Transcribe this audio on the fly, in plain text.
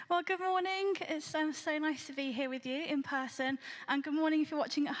Well, good morning. It's so nice to be here with you in person. And good morning if you're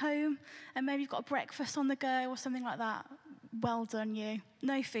watching at home and maybe you've got a breakfast on the go or something like that. Well done, you.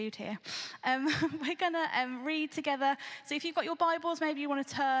 No food here. We're going to read together. So if you've got your Bibles, maybe you want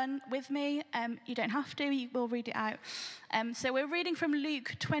to turn with me. You don't have to. We'll read it out. So we're reading from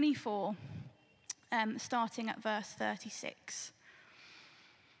Luke 24, starting at verse 36.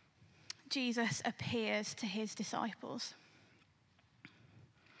 Jesus appears to his disciples.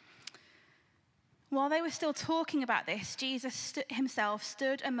 While they were still talking about this, Jesus himself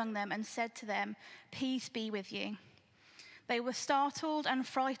stood among them and said to them, "Peace be with you." They were startled and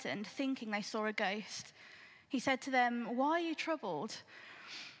frightened, thinking they saw a ghost. He said to them, "Why are you troubled?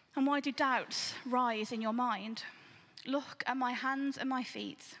 And why do doubts rise in your mind? Look at my hands and my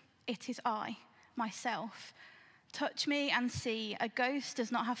feet. It is I, myself. Touch me and see. A ghost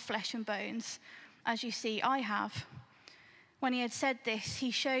does not have flesh and bones, as you see I have." When he had said this,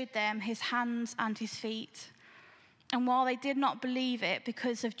 he showed them his hands and his feet. And while they did not believe it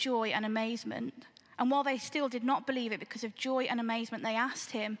because of joy and amazement, they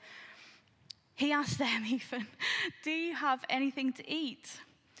asked him, he asked them even, "Do you have anything to eat?"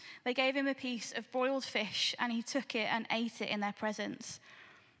 They gave him a piece of broiled fish, and he took it and ate it in their presence.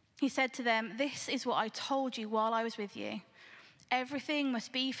 He said to them, "This is what I told you while I was with you. Everything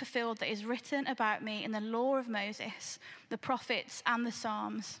must be fulfilled that is written about me in the law of Moses, the prophets, and the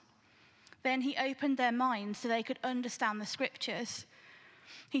Psalms." Then he opened their minds so they could understand the scriptures.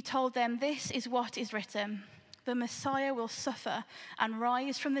 He told them, "This is what is written. The Messiah will suffer and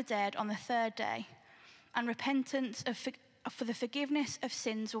rise from the dead on the third day, and repentance for the forgiveness of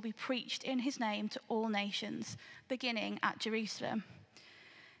sins will be preached in his name to all nations, beginning at Jerusalem.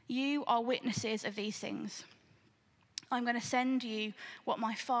 You are witnesses of these things. I'm going to send you what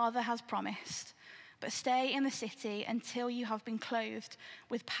my Father has promised, but stay in the city until you have been clothed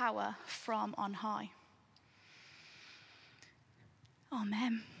with power from on high."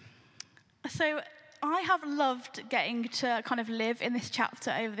 Amen. So I have loved getting to kind of live in this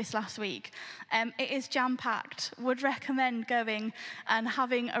chapter over this last week. It is jam-packed. Would recommend going and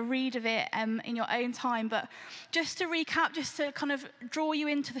having a read of it in your own time. But just to recap, just to kind of draw you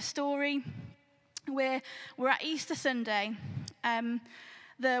into the story, we're at Easter Sunday.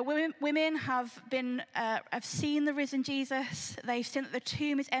 The women have seen the risen Jesus. They've seen that the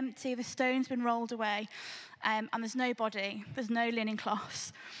tomb is empty, the stone's been rolled away, and there's no body, there's no linen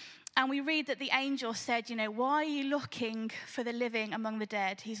cloths. And we read that the angel said, "Why are you looking for the living among the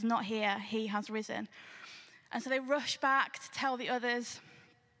dead? He's not here, he has risen." And so they rush back to tell the others.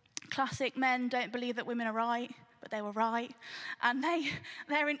 Classic men don't believe that women are right, but they were right. And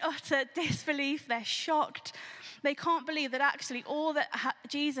they're in utter disbelief. They're shocked. They can't believe that actually all that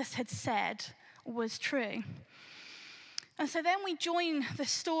Jesus had said was true. And so then we join the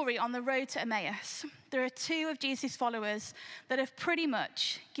story on the road to Emmaus. There are two of Jesus' followers that have pretty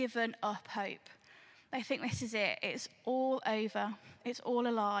much given up hope. They think this is it. It's all over. It's all a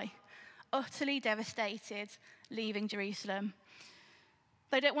lie. Utterly devastated, leaving Jerusalem.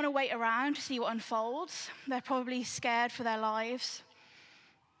 They don't want to wait around to see what unfolds. They're probably scared for their lives.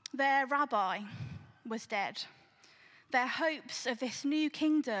 Their rabbi was dead. Their hopes of this new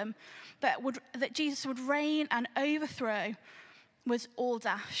kingdom that Jesus would reign and overthrow was all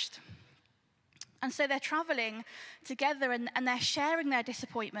dashed. And so they're traveling together and they're sharing their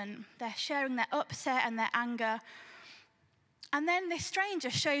disappointment. They're sharing their upset and their anger. And then this stranger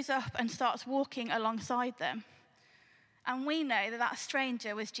shows up and starts walking alongside them. And we know that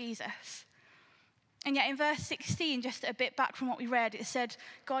stranger was Jesus. And yet in verse 16, just a bit back from what we read, it said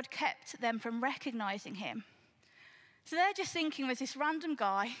God kept them from recognizing him. So they're just thinking there's this random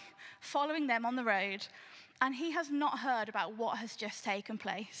guy following them on the road, and he has not heard about what has just taken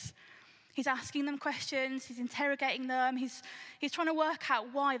place. He's asking them questions, he's interrogating them, he's trying to work out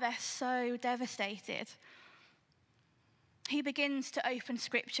why they're so devastated. He begins to open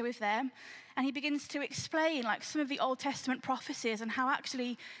scripture with them, and he begins to explain some of the Old Testament prophecies and how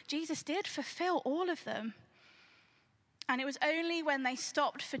actually Jesus did fulfill all of them. And it was only when they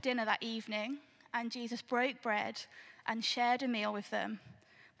stopped for dinner that evening and Jesus broke bread and shared a meal with them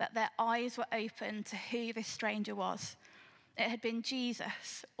that their eyes were open to who this stranger was. It had been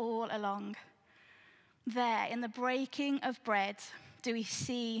Jesus all along. There, in the breaking of bread, do we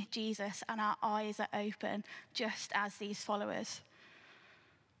see Jesus, and our eyes are open, just as these followers.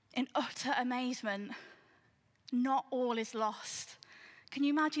 In utter amazement, not all is lost. Can you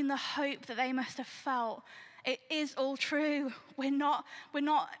imagine the hope that they must have felt? It is all true. We're not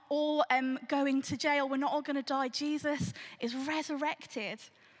all going to jail. We're not all going to die. Jesus is resurrected.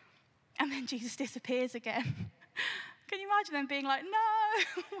 And then Jesus disappears again. Can you imagine them being like,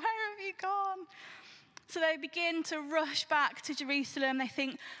 no, where have you gone? So they begin to rush back to Jerusalem. They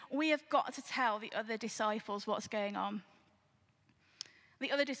think, we have got to tell the other disciples what's going on.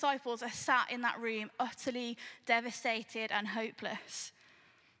 The other disciples are sat in that room, utterly devastated and hopeless.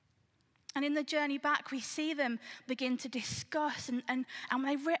 And in the journey back, we see them begin to discuss and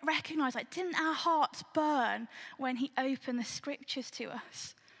they recognize, like, didn't our hearts burn when he opened the scriptures to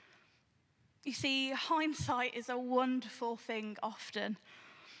us? You see, hindsight is a wonderful thing often.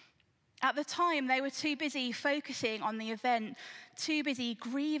 At the time, they were too busy focusing on the event, too busy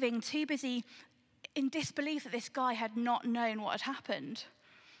grieving, too busy in disbelief that this guy had not known what had happened.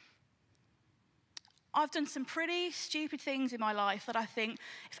 I've done some pretty stupid things in my life that I think,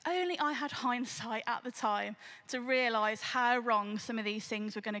 if only I had hindsight at the time to realize how wrong some of these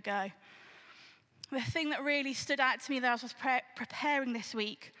things were going to go. The thing that really stood out to me that I was preparing this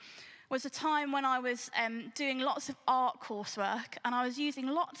week was a time when I was doing lots of art coursework, and I was using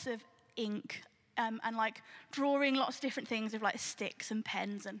lots of ink and like drawing lots of different things with like sticks and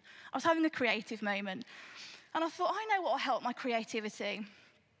pens, and I was having a creative moment. And I thought, I know what will help my creativity.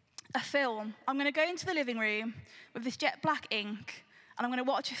 A film. I'm going to go into the living room with this jet black ink, and I'm going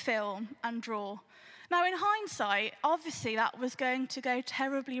to watch a film and draw. Now, in hindsight, obviously that was going to go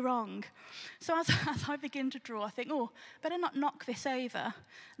terribly wrong. So as I begin to draw, I think, oh, better not knock this over.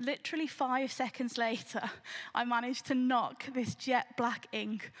 Literally 5 seconds later, I managed to knock this jet black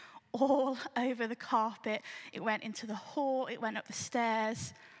ink all over the carpet. It went into the hall, it went up the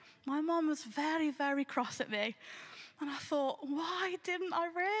stairs. My mum was very, very cross at me. And I thought, why didn't I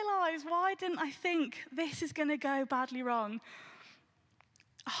realize? Why didn't I think this is going to go badly wrong?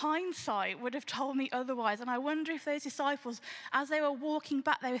 Hindsight would have told me otherwise. And I wonder if those disciples, as they were walking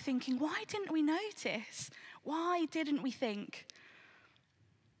back, they were thinking, why didn't we notice? Why didn't we think?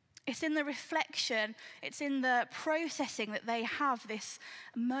 It's in the reflection, it's in the processing that they have this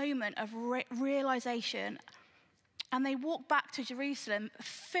moment of realization. And they walk back to Jerusalem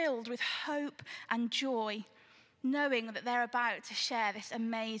filled with hope and joy, knowing that they're about to share this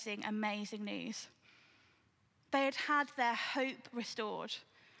amazing, amazing news. They had had their hope restored.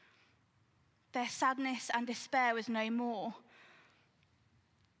 Their sadness and despair was no more.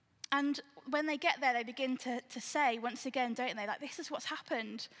 And when they get there, they begin to say, once again, don't they, like, this is what's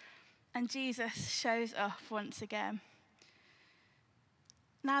happened. And Jesus shows up once again.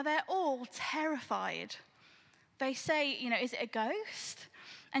 Now, they're all terrified. They say, is it a ghost?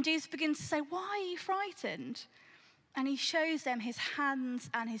 And Jesus begins to say, why are you frightened? And he shows them his hands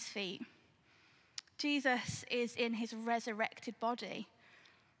and his feet. Jesus is in his resurrected body,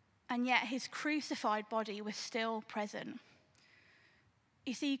 and yet his crucified body was still present.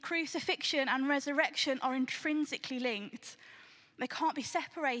 You see, crucifixion and resurrection are intrinsically linked. They can't be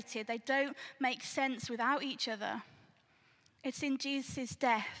separated. They don't make sense without each other. It's in Jesus'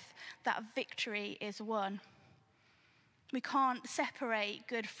 death that victory is won. We can't separate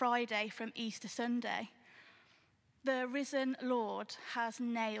Good Friday from Easter Sunday. The risen Lord has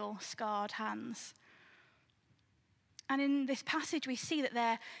nail-scarred hands. And in this passage, we see that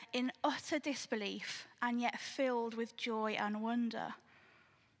they're in utter disbelief and yet filled with joy and wonder.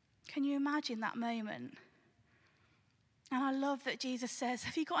 Can you imagine that moment? And I love that Jesus says,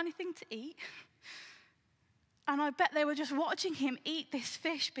 have you got anything to eat? And I bet they were just watching him eat this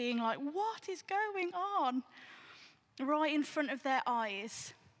fish, being like, what is going on? Right in front of their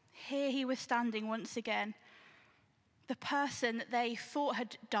eyes. Here he was standing once again. The person that they thought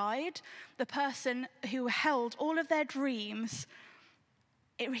had died, the person who held all of their dreams,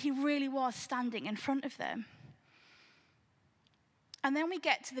 he really was standing in front of them. And then we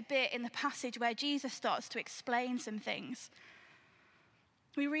get to the bit in the passage where Jesus starts to explain some things.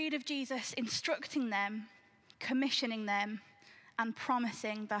 We read of Jesus instructing them, commissioning them, and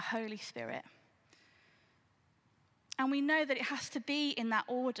promising the Holy Spirit. And we know that it has to be in that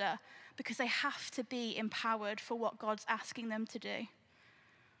order because they have to be empowered for what God's asking them to do.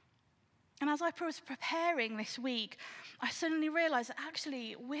 And as I was preparing this week, I suddenly realized that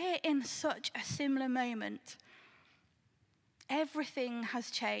actually we're in such a similar moment. Everything has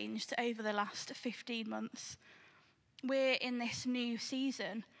changed over the last 15 months. We're in this new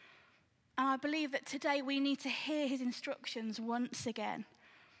season. And I believe that today we need to hear his instructions once again,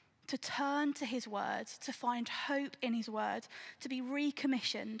 to turn to his word, to find hope in his word, to be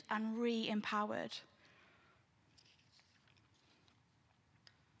recommissioned and re-empowered.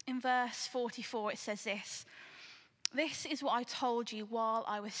 In verse 44, it says this: "This is what I told you while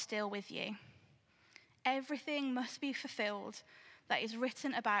I was still with you. Everything must be fulfilled that is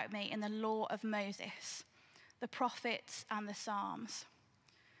written about me in the law of Moses, the prophets, and the Psalms."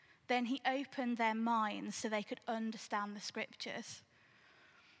 Then he opened their minds so they could understand the scriptures.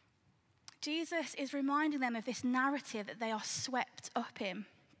 Jesus is reminding them of this narrative that they are swept up in.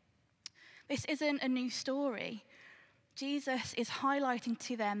 This isn't a new story. Jesus is highlighting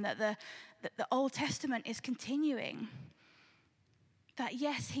to them that the Old Testament is continuing. That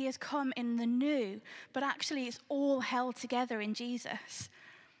yes, he has come in the new, but actually it's all held together in Jesus.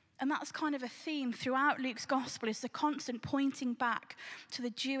 And that's kind of a theme throughout Luke's gospel, is the constant pointing back to the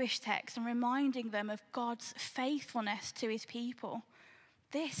Jewish text and reminding them of God's faithfulness to his people.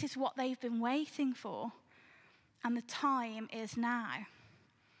 This is what they've been waiting for, and the time is now.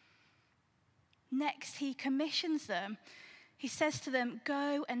 Next, he commissions them. He says to them,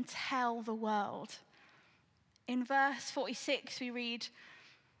 go and tell the world. In verse 46, we read,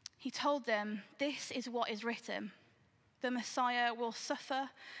 he told them, this is what is written. The Messiah will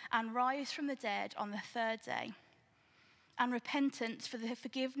suffer and rise from the dead on the third day. And repentance for the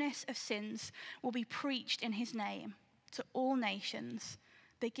forgiveness of sins will be preached in his name to all nations,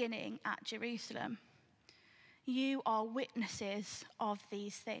 beginning at Jerusalem. You are witnesses of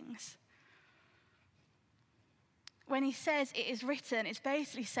these things. When he says it is written, it's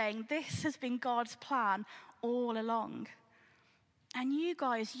basically saying this has been God's plan all along. And you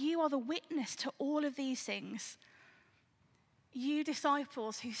guys, you are the witness to all of these things. You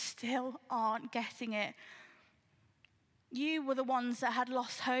disciples who still aren't getting it. You were the ones that had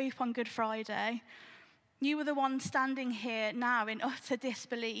lost hope on Good Friday. You were the ones standing here now in utter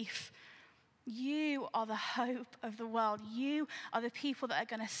disbelief. You are the hope of the world. You are the people that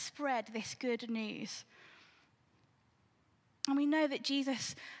are going to spread this good news. And we know that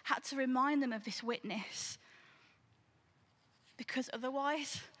Jesus had to remind them of this witness, because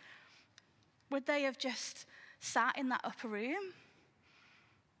otherwise, would they have just sat in that upper room?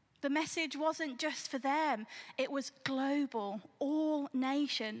 The message wasn't just for them, it was global, all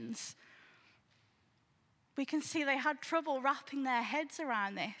nations. We can see they had trouble wrapping their heads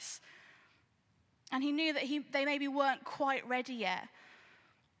around this. And he knew that they maybe weren't quite ready yet.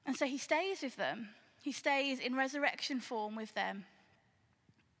 And so he stays with them. He stays in resurrection form with them.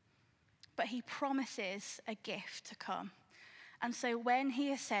 But he promises a gift to come. And so when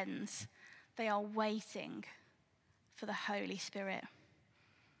he ascends, they are waiting for the Holy Spirit.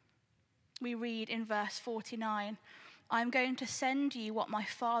 We read in verse 49, I am going to send you what my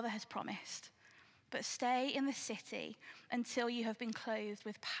Father has promised, but stay in the city until you have been clothed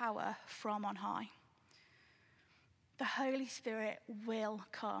with power from on high. The Holy Spirit will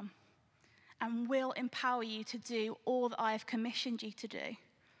come and will empower you to do all that I have commissioned you to do.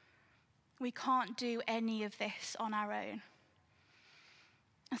 We can't do any of this on our own.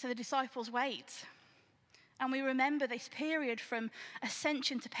 And so the disciples wait. And we remember this period from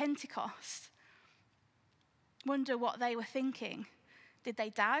Ascension to Pentecost. Wonder what they were thinking. Did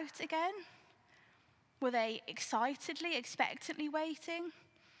they doubt again? Were they excitedly, expectantly waiting?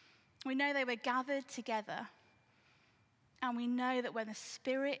 We know they were gathered together. And we know that when the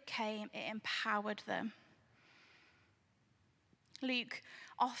Spirit came, it empowered them. Luke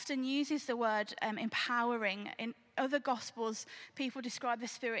often uses the word empowering. In other Gospels, people describe the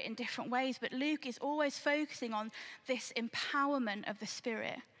Spirit in different ways, but Luke is always focusing on this empowerment of the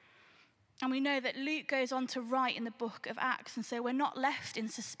Spirit. And we know that Luke goes on to write in the book of Acts, and so we're not left in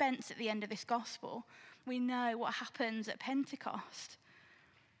suspense at the end of this Gospel. We know what happens at Pentecost.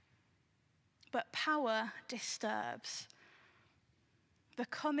 But power disturbs. The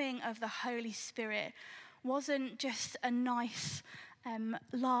coming of the Holy Spirit wasn't just a nice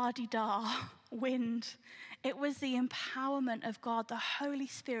la-di-da wind. It was the empowerment of God. The Holy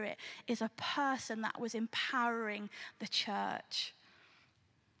Spirit is a person that was empowering the church.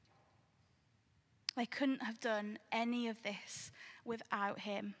 They couldn't have done any of this without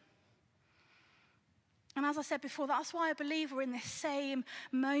him. And as I said before, that's why I believe we're in this same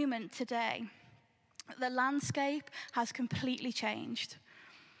moment today. The landscape has completely changed.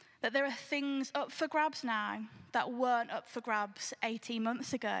 That there are things up for grabs now that weren't up for grabs 18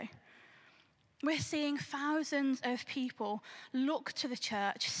 months ago. We're seeing thousands of people look to the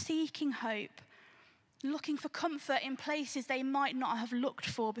church, seeking hope, looking for comfort in places they might not have looked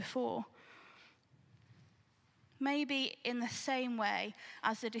for before. Maybe in the same way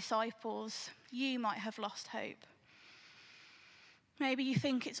as the disciples, you might have lost hope. Maybe you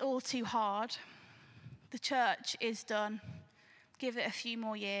think it's all too hard. The church is done. Give it a few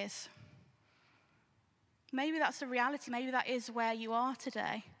more years. Maybe that's the reality. Maybe that is where you are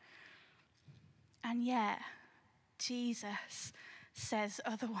today. And yet, Jesus says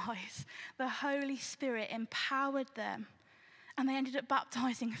otherwise. The Holy Spirit empowered them, and they ended up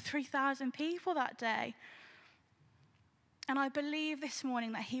baptizing 3,000 people that day. And I believe this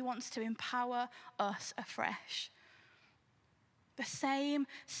morning that he wants to empower us afresh. The same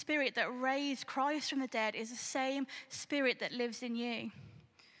Spirit that raised Christ from the dead is the same Spirit that lives in you.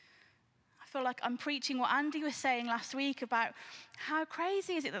 I feel like I'm preaching what Andy was saying last week about how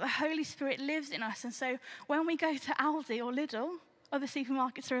crazy is it that the Holy Spirit lives in us. And so when we go to Aldi or Lidl, other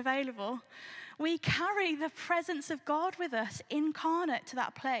supermarkets are available, we carry the presence of God with us incarnate to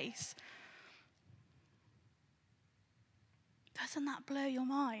that place. Doesn't that blow your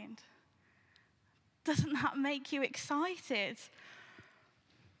mind? Doesn't that make you excited?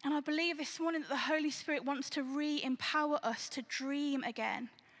 And I believe this morning that the Holy Spirit wants to re-empower us to dream again,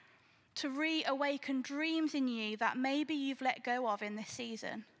 to reawaken dreams in you that maybe you've let go of in this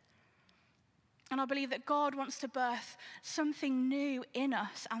season. And I believe that God wants to birth something new in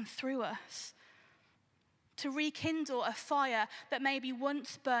us and through us, to rekindle a fire that maybe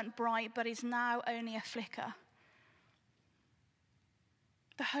once burnt bright but is now only a flicker.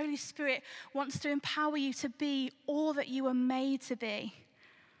 The Holy Spirit wants to empower you to be all that you were made to be,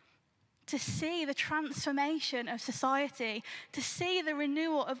 to see the transformation of society, to see the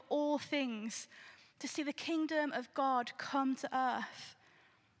renewal of all things, to see the kingdom of God come to earth.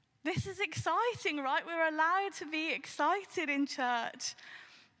 This is exciting, right? We're allowed to be excited in church.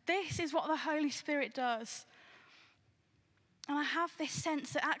 This is what the Holy Spirit does. And I have this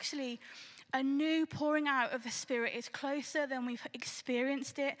sense that actually a new pouring out of the Spirit is closer than we've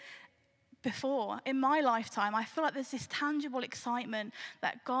experienced it before. In my lifetime, I feel like there's this tangible excitement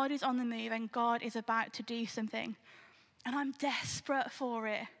that God is on the move and God is about to do something. And I'm desperate for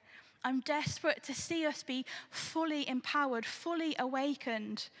it. I'm desperate to see us be fully empowered, fully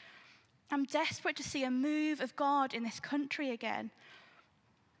awakened. I'm desperate to see a move of God in this country again.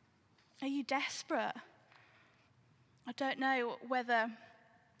 Are you desperate? I don't know whether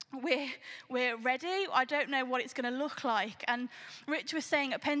we're ready. I don't know what it's going to look like. And Rich was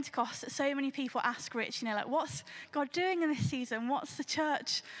saying at Pentecost that so many people ask Rich, like, what's God doing in this season? What's the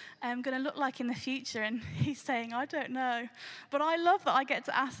church going to look like in the future? And he's saying, I don't know. But I love that I get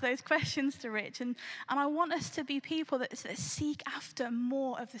to ask those questions to Rich. And I want us to be people that seek after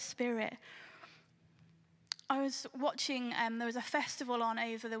more of the Spirit. I was watching, there was a festival on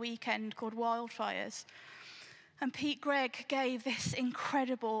over the weekend called Wildfires. And Pete Greig gave this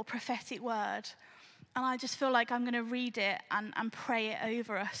incredible prophetic word. And I just feel like I'm going to read it and pray it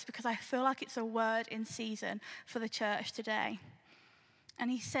over us because I feel like it's a word in season for the church today. And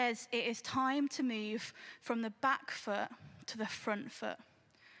he says, it is time to move from the back foot to the front foot,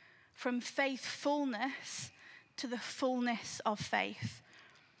 from faithfulness to the fullness of faith,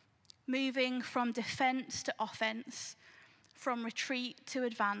 moving from defense to offense, from retreat to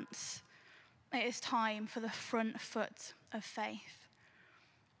advance. It is time for the front foot of faith.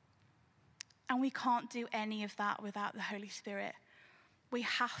 And we can't do any of that without the Holy Spirit. We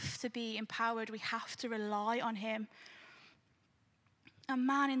have to be empowered. We have to rely on him. And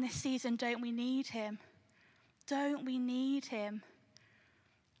man, in this season, don't we need him? Don't we need him?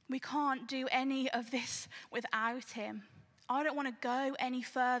 We can't do any of this without him. I don't want to go any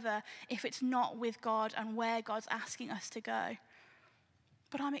further if it's not with God and where God's asking us to go.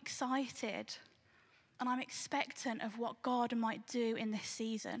 But I'm excited and I'm expectant of what God might do in this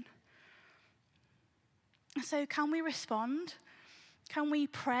season. So can we respond? Can we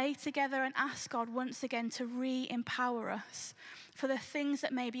pray together and ask God once again to re-empower us for the things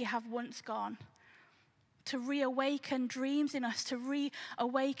that maybe have once gone, to reawaken dreams in us, to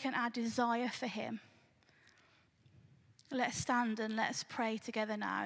reawaken our desire for him? Let's stand and let's pray together now.